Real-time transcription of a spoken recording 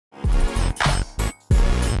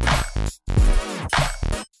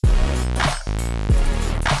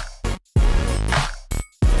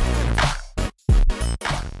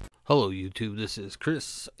Hello YouTube, this is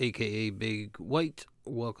Chris, aka Big White.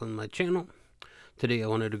 Welcome to my channel. Today I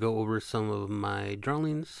wanted to go over some of my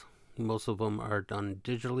drawings. Most of them are done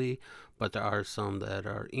digitally, but there are some that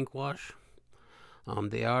are ink wash.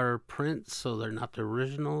 They are prints, so they're not the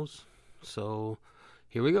originals. So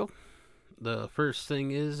here we go. The first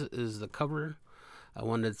thing is the cover. I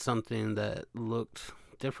wanted something that looked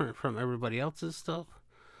different from everybody else's stuff.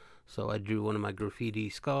 So I drew one of my graffiti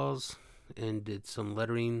skulls and did some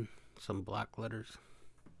lettering, some block letters.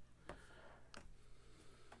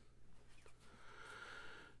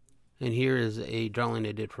 And here is a drawing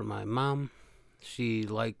I did for my mom. She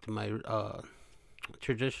liked my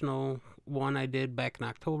traditional one I did back in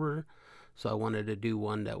October, so I wanted to do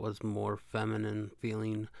one that was more feminine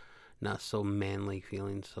feeling, not so manly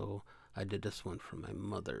feeling, so I did this one for my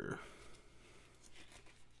mother.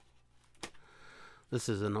 This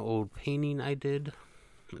is an old painting I did.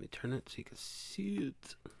 Let me turn it so you can see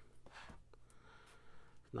it.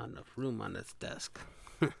 Not enough room on this desk.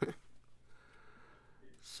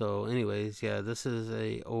 So anyways, yeah, this is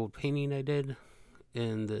a old painting I did.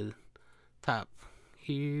 In the top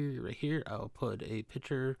here, right here, I'll put a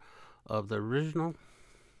picture of the original.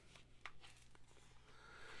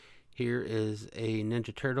 Here is a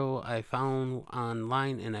Ninja Turtle I found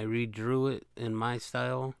online and I redrew it in my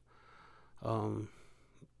style.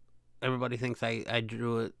 Everybody thinks I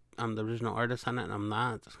drew it. I'm the original artist on it, and I'm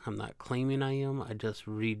not. I'm not claiming I am. I just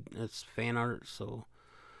read, it's fan art, so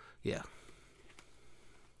yeah.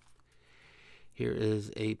 Here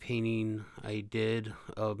is a painting I did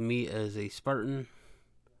of me as a Spartan.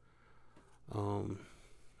 I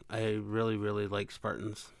really like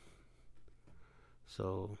Spartans,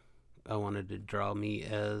 so I wanted to draw me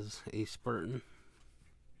as a Spartan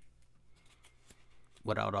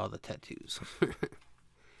without all the tattoos.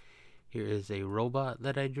 Here is a robot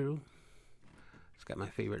that I drew. It's got my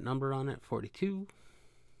favorite number on it, 42.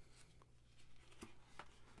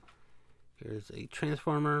 Here's a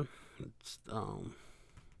transformer. It's,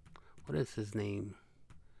 what is his name?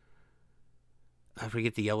 I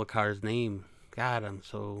forget the yellow car's name. God, I'm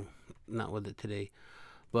so not with it today.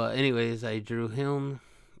 But anyways, I drew him.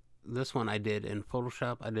 This one I did in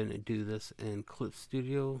Photoshop. I didn't do this in Clip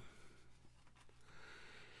Studio.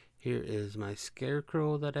 Here is my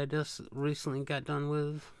scarecrow that I just recently got done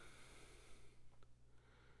with.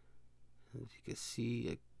 As you can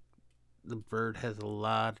see, the bird has a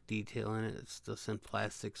lot of detail in it. It's just in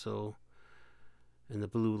plastic, so, and the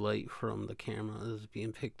blue light from the camera is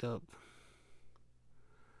being picked up.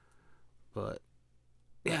 But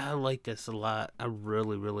yeah, I like this a lot. I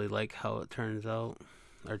really like how it turned out.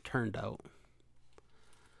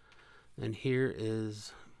 And here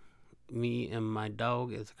is me and my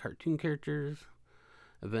dog as cartoon characters.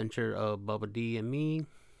 Adventure of Bubba D and me.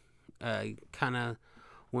 I kind of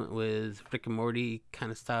went with Rick and Morty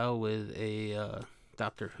kind of style with a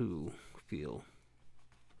Doctor Who feel.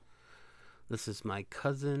 This is my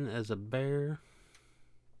cousin as a bear.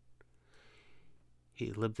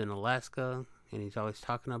 He lived in Alaska and he's always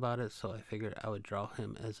talking about it, so I figured I would draw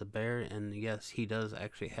him as a bear. And yes, he does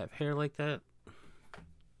actually have hair like that.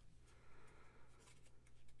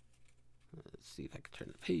 Let's see if I can turn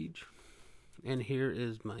the page. And here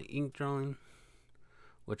is my ink drawing,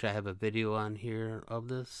 which I have a video on here of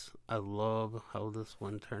this. I love how this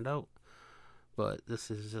one turned out, but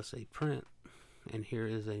this is just a print. And here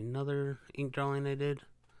is another ink drawing I did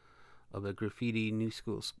of a graffiti New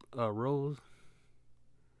School rose.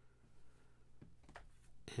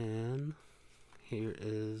 And here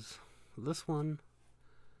is this one.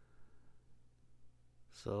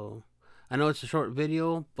 So I know it's a short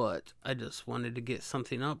video, but I just wanted to get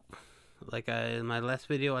something up. Like in my last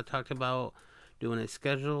video, I talked about doing a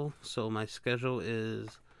schedule. So my schedule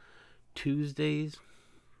is Tuesdays,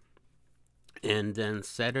 and then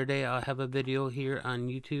Saturday I'll have a video here on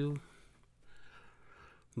YouTube.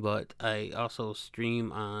 But I also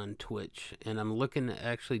stream on Twitch, and I'm looking to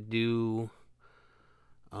actually do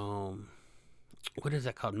what is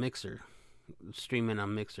that called? Mixer. Streaming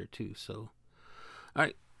on Mixer too. So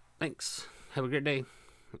alright, thanks. Have a great day.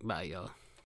 Bye, y'all.